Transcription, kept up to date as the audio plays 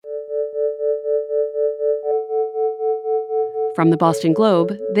From the Boston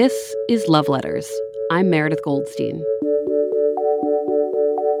Globe, this is Love Letters. I'm Meredith Goldstein.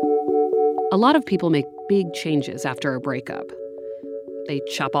 A lot of people make big changes after a breakup. They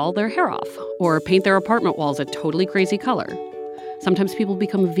chop all their hair off or paint their apartment walls a totally crazy color. Sometimes people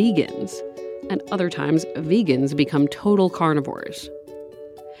become vegans, and other times vegans become total carnivores.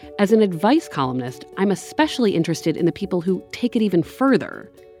 As an advice columnist, I'm especially interested in the people who take it even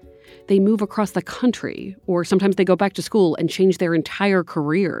further. They move across the country, or sometimes they go back to school and change their entire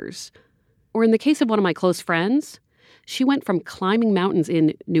careers. Or in the case of one of my close friends, she went from climbing mountains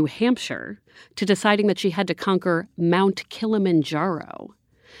in New Hampshire to deciding that she had to conquer Mount Kilimanjaro.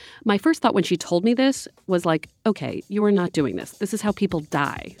 My first thought when she told me this was like, okay, you are not doing this. This is how people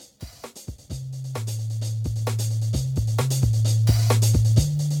die.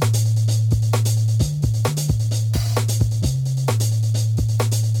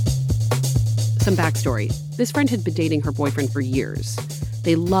 Some backstory. This friend had been dating her boyfriend for years.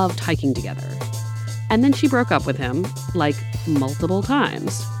 They loved hiking together. And then she broke up with him, like, multiple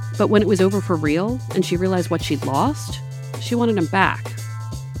times. But when it was over for real and she realized what she'd lost, she wanted him back.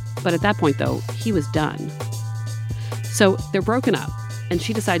 But at that point, though, he was done. So they're broken up, and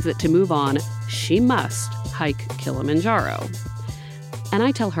she decides that to move on, she must hike Kilimanjaro. And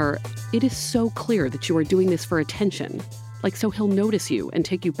I tell her, it is so clear that you are doing this for attention, like so he'll notice you and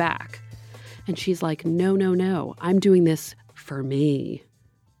take you back. And she's like, no, I'm doing this for me.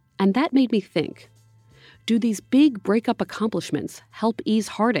 And that made me think, do these big breakup accomplishments help ease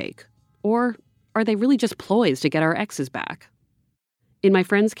heartache? Or are they really just ploys to get our exes back? In my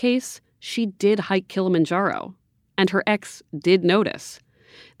friend's case, she did hike Kilimanjaro, and her ex did notice.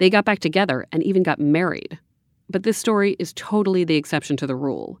 They got back together and even got married. But this story is totally the exception to the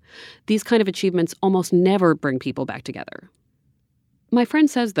rule. These kind of achievements almost never bring people back together. My friend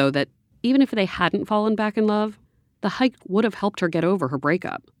says, though, that even if they hadn't fallen back in love, the hike would have helped her get over her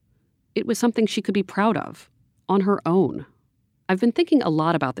breakup. It was something she could be proud of, on her own. I've been thinking a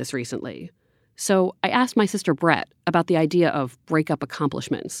lot about this recently. So I asked my sister Brett about the idea of breakup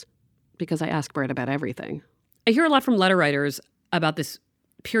accomplishments, because I ask Brett about everything. I hear a lot from letter writers about this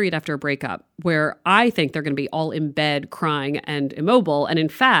period after a breakup where I think they're going to be all in bed crying and immobile, and in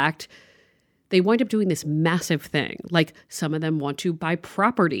fact, they wind up doing this massive thing. Like, some of them want to buy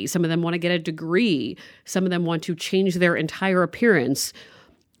property. Some of them want to get a degree. Some of them want to change their entire appearance.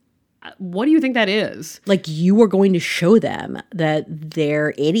 What do you think that is? Like, you are going to show them that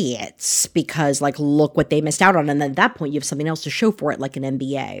they're idiots because, like, look what they missed out on. And then at that point, you have something else to show for it, like an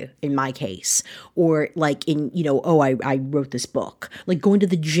MBA, in my case. Or like in, I wrote this book. Like going to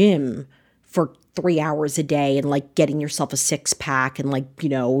the gym for 3 hours a day and like getting yourself a six-pack and like,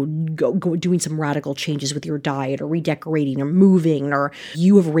 doing some radical changes with your diet or redecorating or moving, or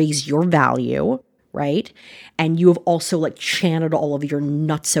you have raised your value, right? And you have also like channeled all of your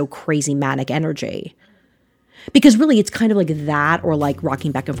nutso crazy manic energy. Because really it's kind of like that or like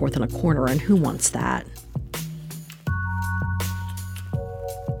rocking back and forth in a corner, and who wants that?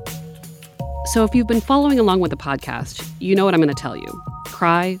 So if you've been following along with the podcast, you know what I'm going to tell you.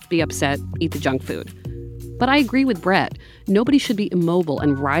 Cry, be upset, eat the junk food. But I agree with Brett. Nobody should be immobile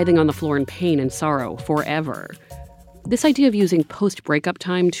and writhing on the floor in pain and sorrow forever. This idea of using post-breakup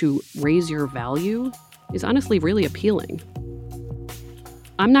time to raise your value is honestly really appealing.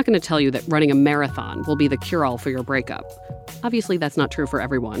 I'm not going to tell you that running a marathon will be the cure-all for your breakup. Obviously, that's not true for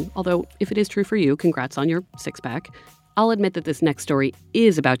everyone, although if it is true for you, congrats on your six-pack. I'll admit that this next story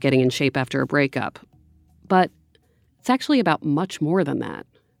is about getting in shape after a breakup. But it's actually about much more than that.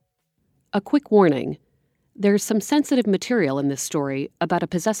 A quick warning. There's some sensitive material in this story about a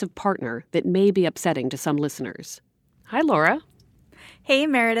possessive partner that may be upsetting to some listeners. Hi, Laura. Hey,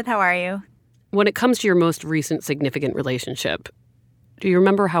 Meredith, how are you? When it comes to your most recent significant relationship, do you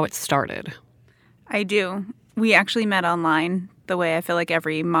remember how it started? I do. We actually met online, the way I feel like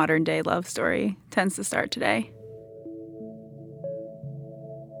every modern-day love story tends to start today.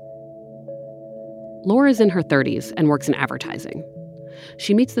 Laura's in her 30s and works in advertising.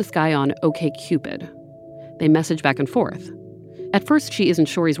 She meets this guy on OkCupid. They message back and forth. At first, she isn't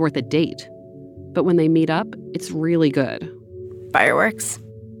sure he's worth a date. But when they meet up, it's really good. Fireworks.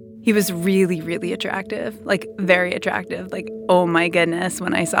 He was really, really attractive. Like, very attractive. Like, oh my goodness,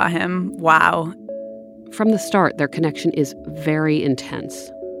 when I saw him, wow. From the start, their connection is very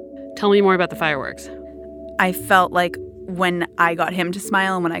intense. Tell me more about the fireworks. I felt like when I got him to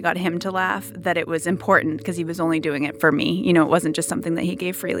smile and when I got him to laugh, that it was important because he was only doing it for me. It wasn't just something that he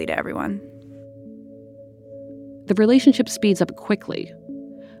gave freely to everyone. The relationship speeds up quickly.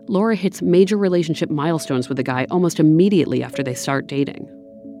 Laura hits major relationship milestones with the guy almost immediately after they start dating.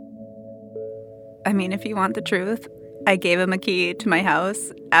 I mean, if you want the truth, I gave him a key to my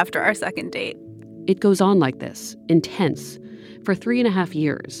house after our second date. It goes on like this, intense, for 3.5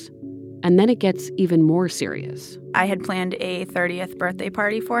 years. And then it gets even more serious. I had planned a 30th birthday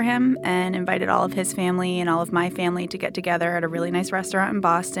party for him and invited all of his family and all of my family to get together at a really nice restaurant in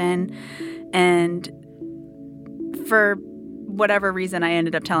Boston. And for whatever reason, I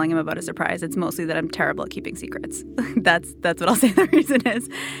ended up telling him about a surprise. It's mostly that I'm terrible at keeping secrets. That's what I'll say the reason is.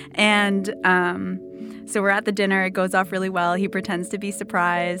 And so we're at the dinner. It goes off really well. He pretends to be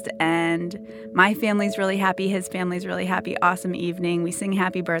surprised, and my family's really happy. His family's really happy. Awesome evening. We sing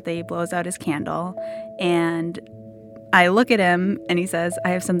happy birthday. He blows out his candle, and I look at him, and he says, I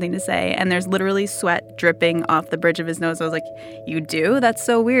have something to say. And there's literally sweat dripping off the bridge of his nose. I was like, you do? That's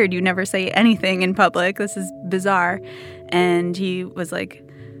so weird. You never say anything in public. This is bizarre. And he was like,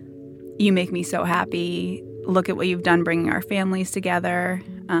 you make me so happy. Look at what you've done bringing our families together.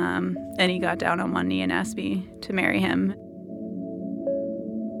 And he got down on one knee and asked me to marry him.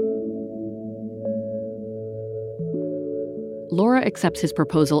 Laura accepts his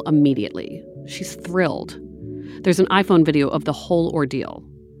proposal immediately. She's thrilled. There's an iPhone video of the whole ordeal.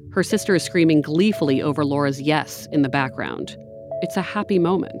 Her sister is screaming gleefully over Laura's yes in the background. It's a happy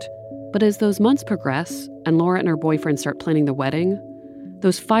moment. But as those months progress and Laura and her boyfriend start planning the wedding,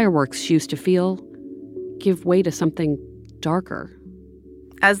 those fireworks she used to feel give way to something darker.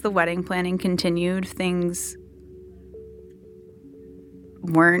 As the wedding planning continued, things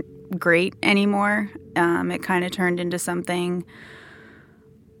weren't great anymore. It kind of turned into something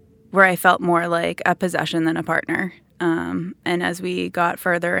where I felt more like a possession than a partner. And as we got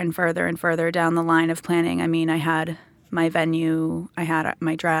further and further and further down the line of planning, I mean, I had my venue, I had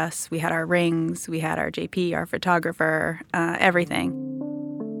my dress, we had our rings, we had our JP, our photographer, everything.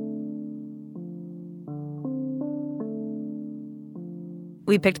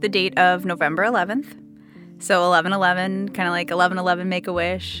 We picked the date of November 11th. So 11/11, kind of like 11/11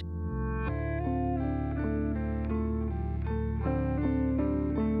 Make-A-Wish.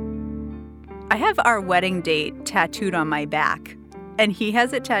 I have our wedding date tattooed on my back, and he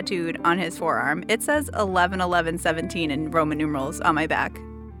has it tattooed on his forearm. It says 11/11/17 in Roman numerals on my back.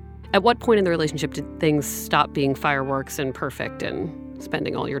 At what point in the relationship did things stop being fireworks and perfect and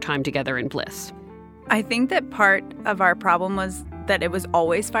spending all your time together in bliss? I think that part of our problem was that it was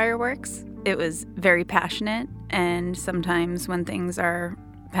always fireworks. It was very passionate, and sometimes when things are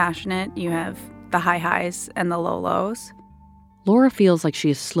passionate, you have the high highs and the low lows. Laura feels like she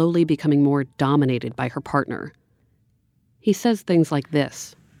is slowly becoming more dominated by her partner. He says things like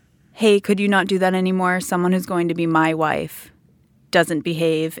this. Hey, could you not do that anymore? Someone who's going to be my wife doesn't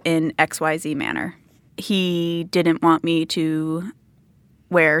behave in XYZ manner. He didn't want me to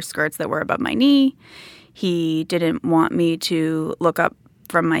wear skirts that were above my knee. He didn't want me to look up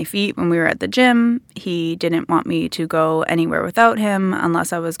from my feet when we were at the gym. He didn't want me to go anywhere without him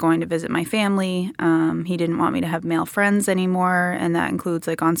unless I was going to visit my family. He didn't want me to have male friends anymore, and that includes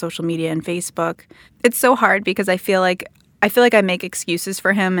like on social media and Facebook. It's so hard because I feel like I make excuses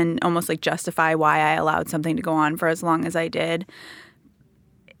for him and almost like justify why I allowed something to go on for as long as I did.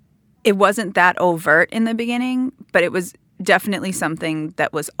 It wasn't that overt in the beginning, but it was definitely something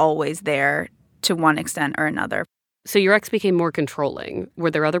that was always there to one extent or another. So your ex became more controlling.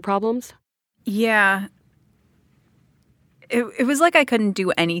 Were there other problems? Yeah. It was like I couldn't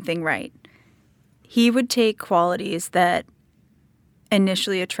do anything right. He would take qualities that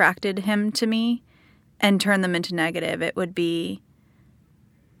initially attracted him to me and turn them into negative. It would be,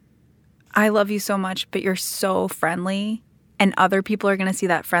 I love you so much, but you're so friendly, and other people are going to see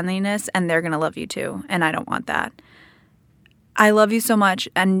that friendliness and they're going to love you too, and I don't want that. I love you so much,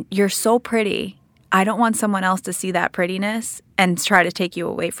 and you're so pretty. I don't want someone else to see that prettiness and try to take you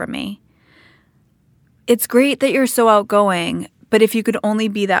away from me. It's great that you're so outgoing, but if you could only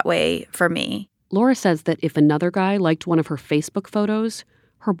be that way for me. Laura says that if another guy liked one of her Facebook photos,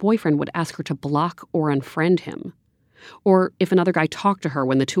 her boyfriend would ask her to block or unfriend him. Or if another guy talked to her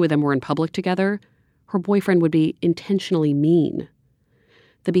when the two of them were in public together, her boyfriend would be intentionally mean.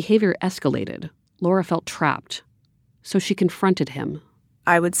 The behavior escalated. Laura felt trapped. So she confronted him.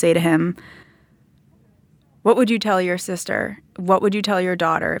 I would say to him, what would you tell your sister? What would you tell your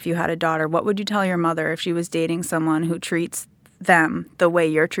daughter if you had a daughter? What would you tell your mother if she was dating someone who treats them the way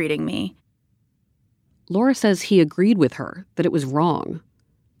you're treating me? Laura says he agreed with her that it was wrong,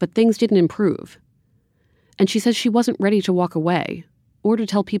 but things didn't improve. And she says she wasn't ready to walk away or to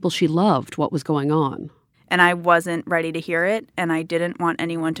tell people she loved what was going on. And I wasn't ready to hear it, and I didn't want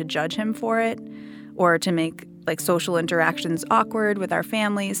anyone to judge him for it or to make like social interactions awkward with our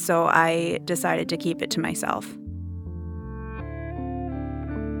families, so I decided to keep it to myself.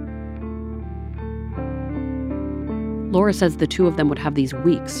 Laura says the two of them would have these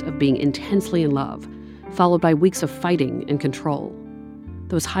weeks of being intensely in love, followed by weeks of fighting and control.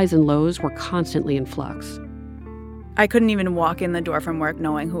 Those highs and lows were constantly in flux. I couldn't even walk in the door from work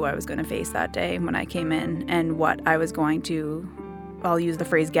knowing who I was going to face that day when I came in and what I was going to, I'll use the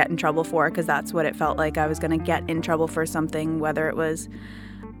phrase get in trouble for, because that's what it felt like. I was going to get in trouble for something, whether it was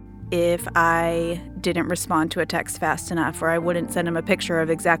if I didn't respond to a text fast enough, or I wouldn't send him a picture of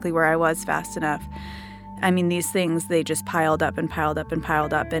exactly where I was fast enough. I mean, these things, they just piled up and piled up and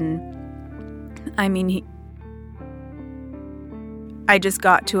piled up. And I mean, I just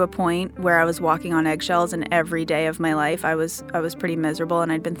got to a point where I was walking on eggshells, and every day of my life I was pretty miserable,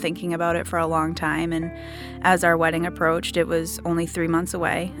 and I'd been thinking about it for a long time. And as our wedding approached, it was only 3 months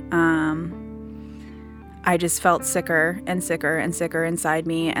away. I just felt sicker and sicker and sicker inside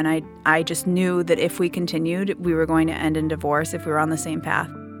me, and I just knew that if we continued, we were going to end in divorce if we were on the same path.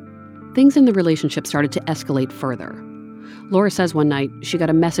 Things in the relationship started to escalate further. Laura says one night she got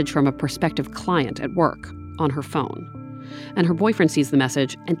a message from a prospective client at work on her phone. And her boyfriend sees the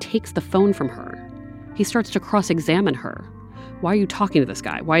message and takes the phone from her. He starts to cross-examine her. Why are you talking to this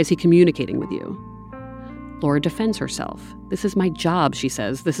guy? Why is he communicating with you? Laura defends herself. This is my job, she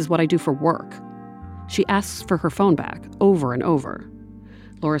says. This is what I do for work. She asks for her phone back over and over.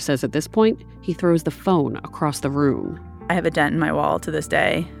 Laura says at this point, he throws the phone across the room. I have a dent in my wall to this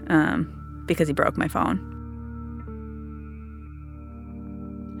day because he broke my phone.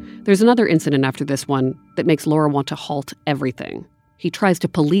 There's another incident after this one that makes Laura want to halt everything. He tries to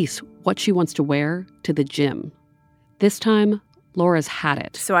police what she wants to wear to the gym. This time, Laura's had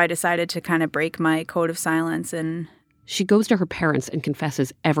it. So I decided to kind of break my code of silence, and she goes to her parents and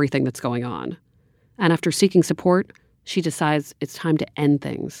confesses everything that's going on. And after seeking support, she decides it's time to end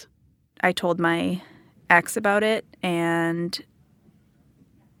things. I told my ex about it and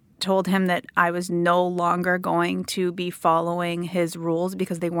told him that I was no longer going to be following his rules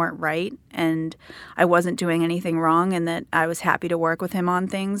because they weren't right, and I wasn't doing anything wrong, and that I was happy to work with him on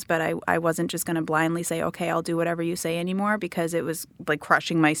things, but I wasn't just going to blindly say, okay, I'll do whatever you say anymore, because it was like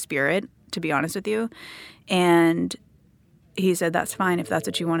crushing my spirit, to be honest with you. And he said, that's fine. If that's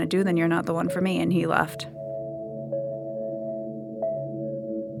what you want to do, then you're not the one for me. And he left.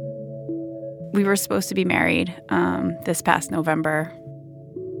 We were supposed to be married this past November.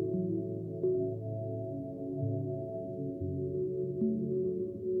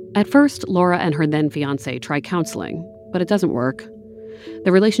 At first, Laura and her then-fiancé try counseling, but it doesn't work.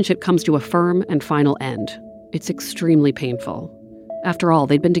 The relationship comes to a firm and final end. It's extremely painful. After all,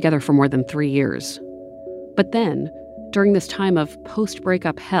 they'd been together for more than 3 years. But then, during this time of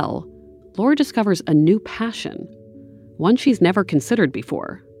post-breakup hell, Laura discovers a new passion, one she's never considered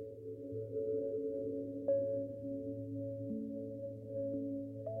before.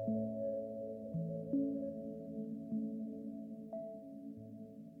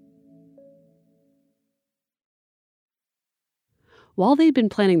 While they'd been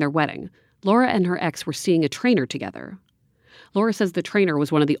planning their wedding, Laura and her ex were seeing a trainer together. Laura says the trainer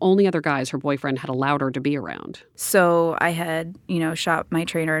was one of the only other guys her boyfriend had allowed her to be around. So I had, shot my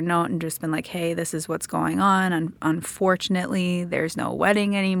trainer a note and just been like, hey, this is what's going on. Unfortunately, there's no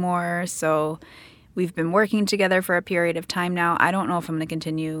wedding anymore. So we've been working together for a period of time now. I don't know if I'm going to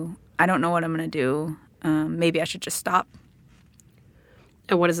continue. I don't know what I'm going to do. Maybe I should just stop.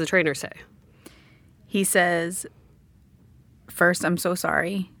 And what does the trainer say? He says, first, I'm so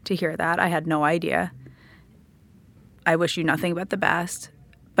sorry to hear that. I had no idea. I wish you nothing but the best,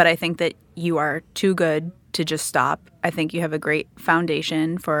 but I think that you are too good to just stop. I think you have a great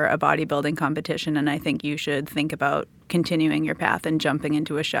foundation for a bodybuilding competition, and I think you should think about continuing your path and jumping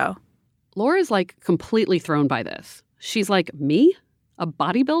into a show. Laura's completely thrown by this. She's like, me? A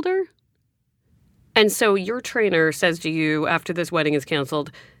bodybuilder? And so your trainer says to you after this wedding is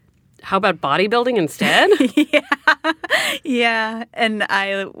canceled, how about bodybuilding instead? Yeah. And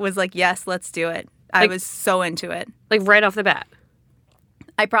I was like, yes, let's do it. I was so into it. Right off the bat?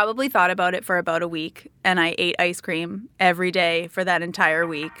 I probably thought about it for about a week, and I ate ice cream every day for that entire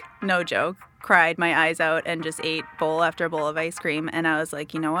week. No joke. Cried my eyes out and just ate bowl after bowl of ice cream. And I was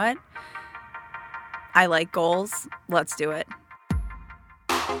like, you know what? I like goals. Let's do it.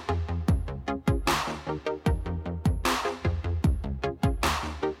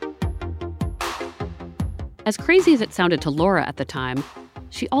 As crazy as it sounded to Laura at the time,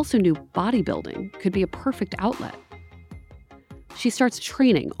 she also knew bodybuilding could be a perfect outlet. She starts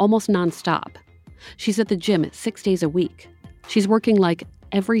training almost nonstop. She's at the gym 6 days a week. She's working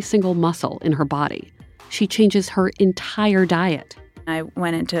every single muscle in her body. She changes her entire diet. I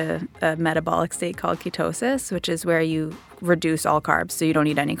went into a metabolic state called ketosis, which is where you reduce all carbs, so you don't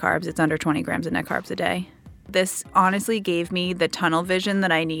eat any carbs. It's under 20 grams of net carbs a day. This honestly gave me the tunnel vision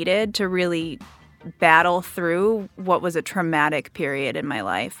that I needed to really battle through what was a traumatic period in my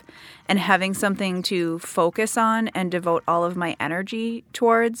life. And having something to focus on and devote all of my energy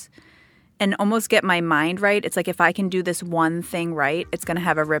towards and almost get my mind right. It's like if I can do this one thing right, it's going to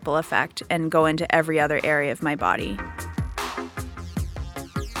have a ripple effect and go into every other area of my body.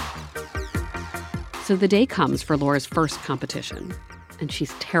 So the day comes for Laura's first competition, and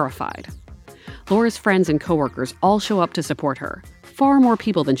she's terrified. Laura's friends and coworkers all show up to support her, far more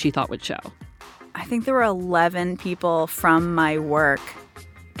people than she thought would show. I think there were 11 people from my work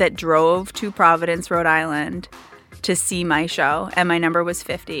that drove to Providence, Rhode Island to see my show, and my number was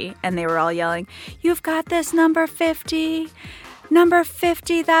 50, and they were all yelling, "You've got this, number 50. Number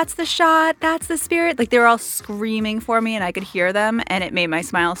 50, that's the shot, that's the spirit." Like, they were all screaming for me, and I could hear them, and it made my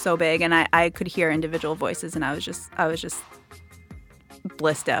smile so big, and I could hear individual voices, and I was just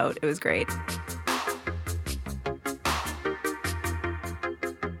blissed out. It was great.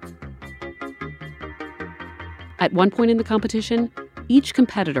 At one point in the competition, each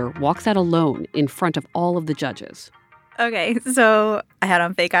competitor walks out alone in front of all of the judges. Okay, so I had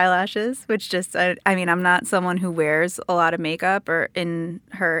on fake eyelashes, which just, I mean, I'm not someone who wears a lot of makeup or in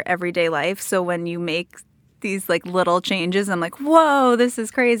her everyday life. So when you make these like little changes, I'm like, whoa, this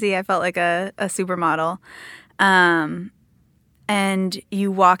is crazy. I felt like a supermodel. And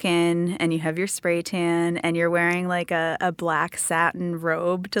you walk in and you have your spray tan and you're wearing like a black satin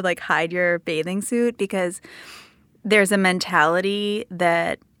robe to like hide your bathing suit, because there's a mentality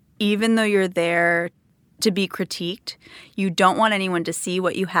that even though you're there to be critiqued, you don't want anyone to see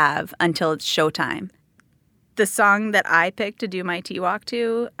what you have until it's showtime. The song that I picked to do my T-Walk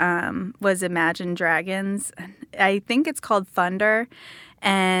to was Imagine Dragons. I think it's called Thunder,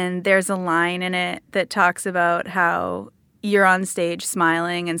 and there's a line in it that talks about how you're on stage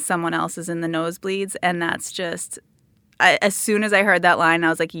smiling and someone else is in the nosebleeds, and that's just, as soon as I heard that line, I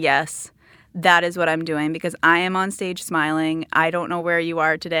was like, yes, that is what I'm doing, because I am on stage smiling. I don't know where you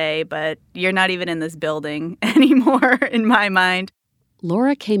are today, but you're not even in this building anymore in my mind.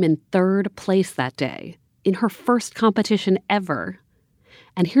 Laura came in third place that day, in her first competition ever.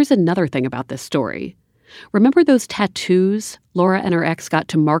 And here's another thing about this story. Remember those tattoos Laura and her ex got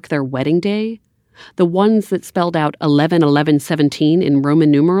to mark their wedding day? The ones that spelled out 11-11-17 in Roman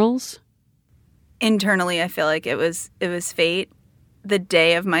numerals? Internally, I feel like it was fate. The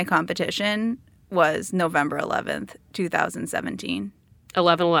day of my competition was November 11th, 2017.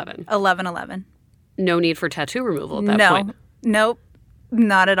 11-11. 11/11. No need for tattoo removal at that point. Nope,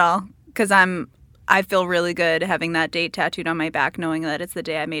 not at all. Because I feel really good having that date tattooed on my back, knowing that it's the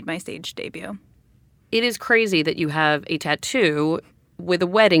day I made my stage debut. It is crazy that you have a tattoo with a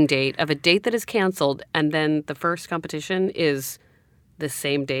wedding date of a date that is canceled, and then the first competition is the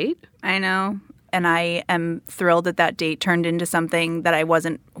same date? I know. And I am thrilled that that date turned into something that I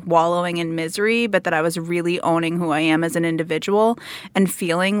wasn't wallowing in misery, but that I was really owning who I am as an individual and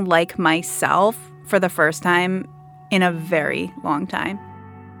feeling like myself for the first time in a very long time.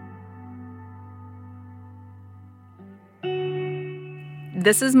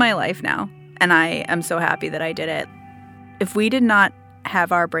 This is my life now, and I am so happy that I did it. If we did not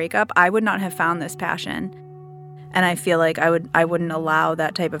have our breakup, I would not have found this passion. And I feel like I wouldn't allow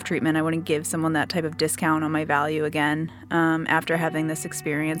that type of treatment. I wouldn't give someone that type of discount on my value again after having this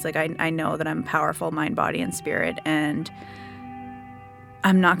experience. Like, I know that I'm powerful, mind, body, and spirit, and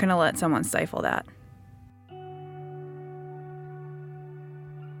I'm not going to let someone stifle that.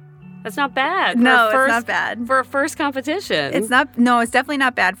 That's not bad. No, it's not bad. For a first competition. It's not. No, it's definitely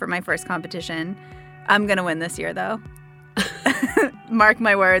not bad for my first competition. I'm going to win this year, though. Mark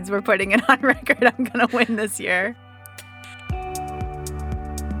my words, we're putting it on record. I'm going to win this year.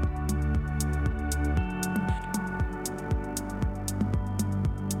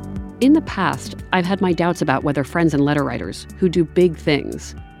 In the past, I've had my doubts about whether friends and letter writers who do big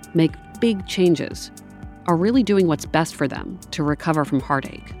things, make big changes, are really doing what's best for them to recover from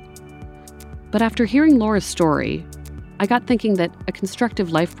heartache. But after hearing Laura's story, I got thinking that a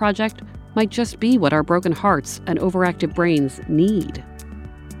constructive life project might just be what our broken hearts and overactive brains need.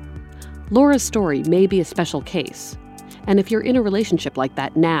 Laura's story may be a special case, and if you're in a relationship like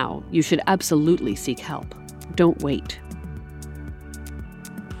that now, you should absolutely seek help. Don't wait.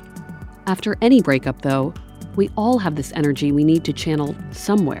 After any breakup, though, we all have this energy we need to channel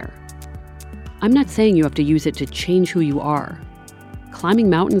somewhere. I'm not saying you have to use it to change who you are. Climbing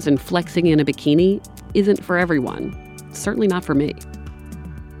mountains and flexing in a bikini isn't for everyone, certainly not for me.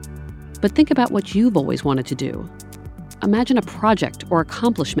 But think about what you've always wanted to do. Imagine a project or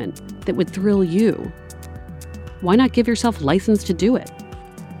accomplishment that would thrill you. Why not give yourself license to do it?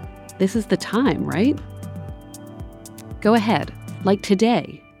 This is the time, right? Go ahead, like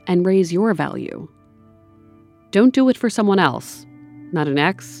today, and raise your value. Don't do it for someone else, not an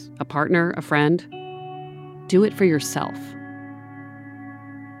ex, a partner, a friend. Do it for yourself.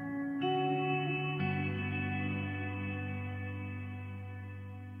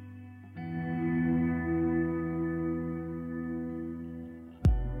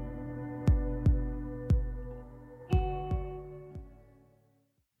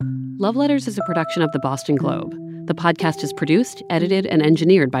 Love Letters is a production of the Boston Globe. The podcast is produced, edited, and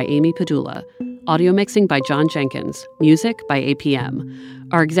engineered by Amy Padula. Audio mixing by John Jenkins. Music by APM.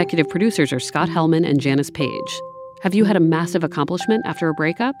 Our executive producers are Scott Hellman and Janice Page. Have you had a massive accomplishment after a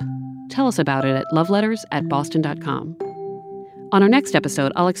breakup? Tell us about it at loveletters@boston.com. On our next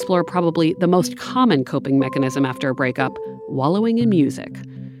episode, I'll explore probably the most common coping mechanism after a breakup, wallowing in music.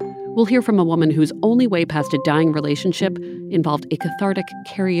 We'll hear from a woman whose only way past a dying relationship involved a cathartic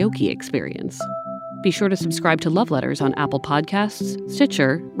karaoke experience. Be sure to subscribe to Love Letters on Apple Podcasts,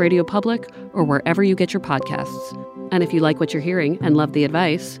 Stitcher, Radio Public, or wherever you get your podcasts. And if you like what you're hearing and love the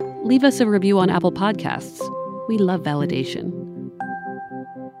advice, leave us a review on Apple Podcasts. We love validation.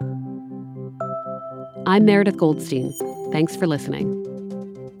 I'm Meredith Goldstein. Thanks for listening.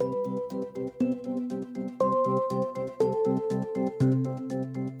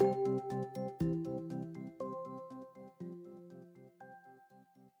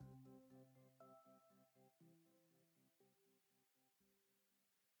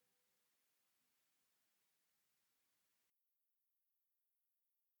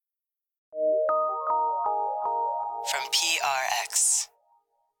 From PRX.